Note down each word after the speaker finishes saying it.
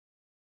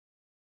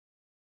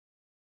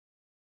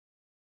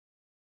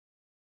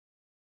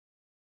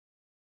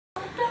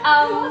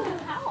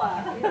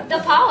The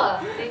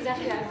power,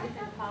 exactly.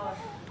 The power.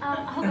 I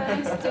hope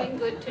everyone's doing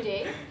good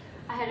today.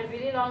 I had a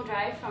really long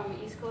drive from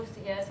East Coast to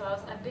here, so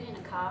I've been in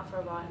a car for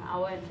about an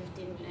hour and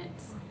 15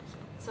 minutes.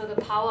 So the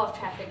power of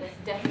traffic is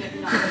definitely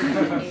not going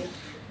to today.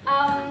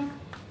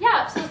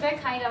 Yeah, so it's very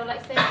kind. I would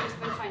like to thank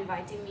Crispin for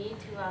inviting me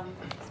to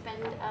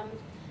spend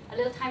a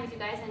little time with you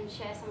guys and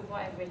share some of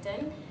what I've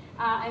written.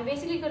 I'm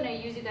basically going to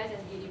use you guys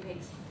as guinea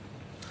pigs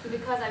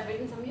because I've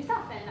written some new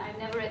stuff and I've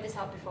never read this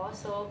out before.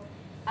 So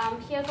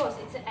here goes.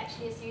 It's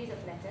actually a series of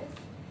letters.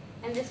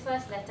 And this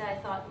first letter I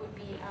thought would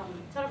be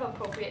sort of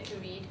appropriate to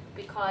read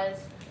because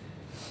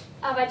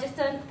I just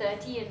turned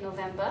 30 in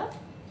November.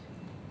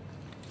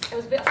 It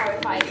was a bit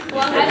horrifying.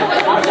 Well, I know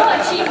it's not no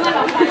achievement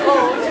of my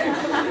own.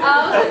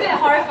 It was a bit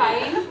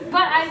horrifying,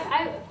 but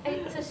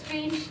it's a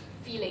strange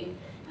feeling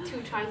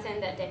to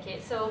transcend that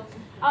decade. So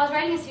I was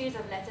writing a series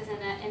of letters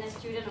and a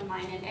student of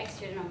mine, an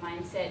ex-student of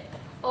mine said,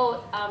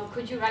 oh,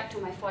 could you write to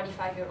my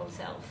 45-year-old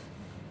self?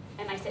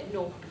 And I said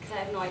no, because I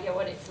have no idea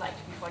what it's like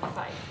to be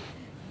 45.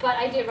 But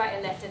I did write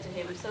a letter to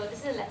him. So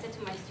this is a letter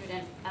to my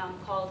student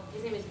called,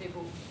 his name is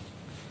Vibhu.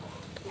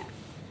 Yeah.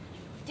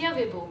 Dear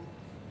Vibhu,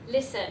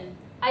 listen,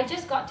 I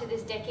just got to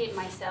this decade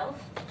myself,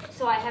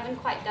 so I haven't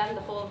quite done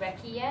the whole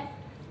recce yet,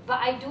 but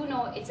I do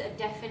know it's a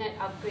definite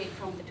upgrade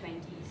from the 20s,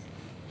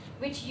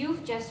 which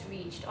you've just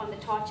reached on the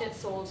Tortured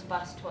Souls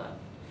bus tour.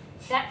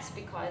 That's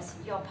because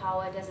your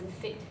power doesn't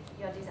fit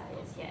your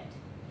desires yet.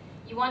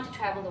 You want to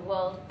travel the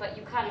world, but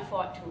you can't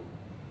afford to.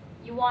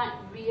 You want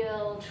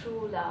real,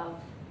 true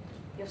love,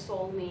 your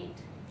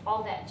soulmate,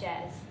 all that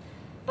jazz.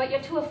 But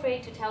you're too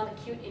afraid to tell the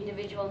cute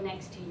individual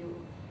next to you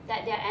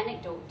that their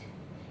anecdote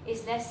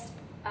is less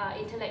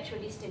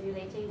intellectually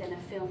stimulating than a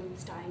film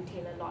starring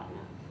Taylor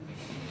Lautner.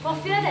 For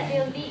fear that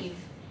they'll leave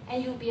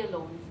and you'll be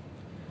alone.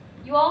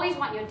 You always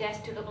want your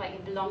desk to look like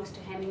it belongs to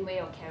Hemingway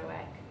or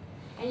Kerouac.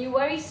 And you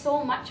worry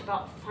so much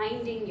about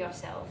finding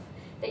yourself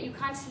that you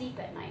can't sleep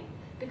at night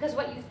because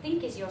what you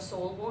think is your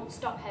soul won't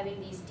stop having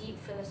these deep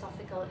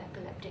philosophical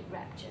epileptic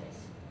raptures.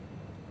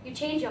 You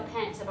change your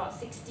pants about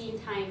 16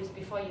 times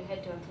before you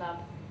head to a club.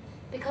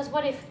 Because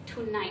what if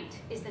tonight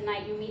is the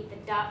night you meet the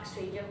dark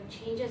stranger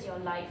who changes your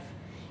life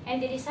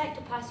and they decide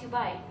to pass you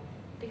by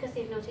because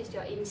they've noticed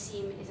your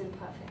inseam isn't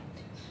perfect.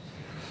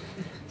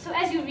 So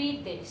as you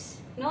read this,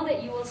 know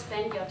that you will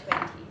spend your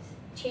 20s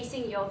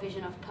chasing your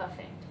vision of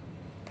perfect.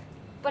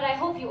 But I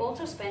hope you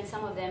also spend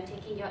some of them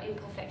taking your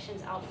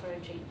imperfections out for a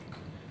drink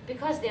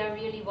because they are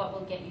really what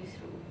will get you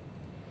through.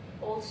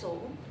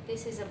 Also,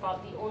 this is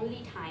about the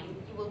only time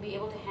you will be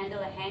able to handle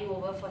a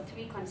hangover for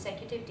 3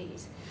 consecutive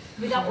days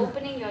without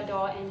opening your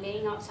door and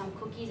laying out some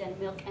cookies and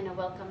milk and a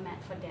welcome mat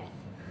for death.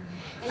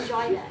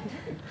 Enjoy that.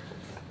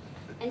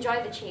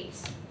 Enjoy the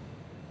chase.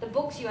 The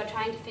books you are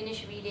trying to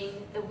finish reading,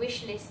 the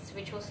wish lists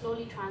which will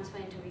slowly transfer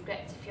into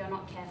regrets if you're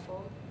not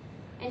careful.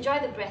 Enjoy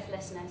the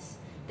breathlessness,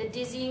 the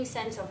dizzying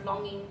sense of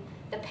longing,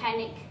 the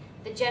panic,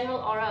 the general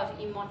aura of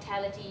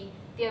immortality,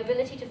 the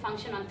ability to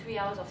function on 3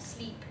 hours of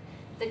sleep,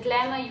 the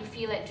glamour you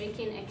feel at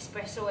drinking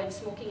espresso and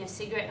smoking a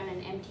cigarette on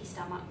an empty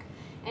stomach.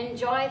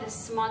 Enjoy the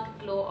smug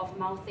glow of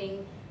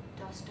mouthing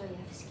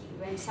Dostoevsky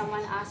when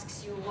someone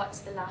asks you what's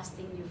the last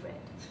thing you've read.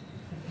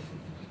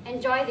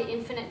 Enjoy the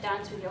infinite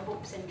dance with your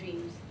hopes and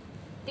dreams,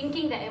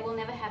 thinking that it will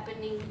never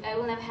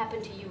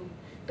happen to you,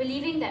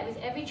 believing that with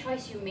every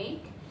choice you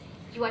make,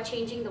 you are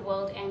changing the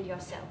world and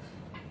yourself.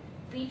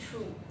 Be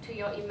true to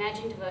your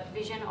imagined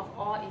vision of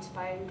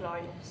awe-inspiring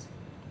glories,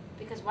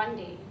 because one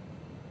day,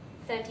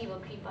 30 will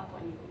creep up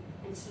on you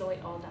and slow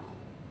it all down.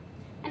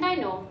 And I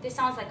know, this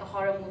sounds like a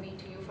horror movie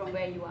to you from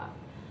where you are,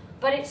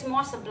 but it's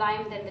more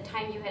sublime than the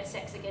time you had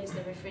sex against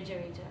the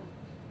refrigerator.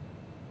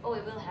 Oh,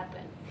 it will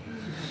happen.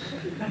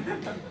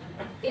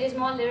 It is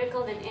more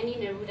lyrical than any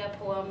Neruda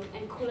poem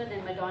and cooler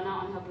than Madonna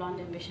on her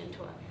Blonde Ambition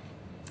tour.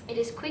 It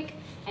is quick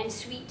and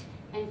sweet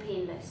and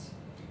painless.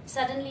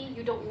 Suddenly,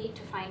 you don't need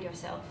to find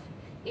yourself.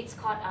 It's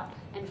caught up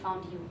and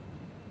found you.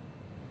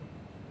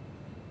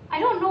 I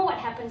don't know what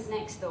happens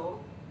next though,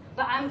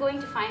 but I'm going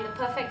to find the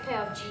perfect pair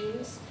of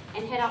jeans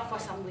and head out for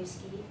some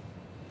whiskey.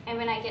 And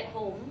when I get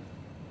home,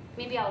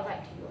 maybe I'll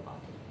write to you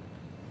about it.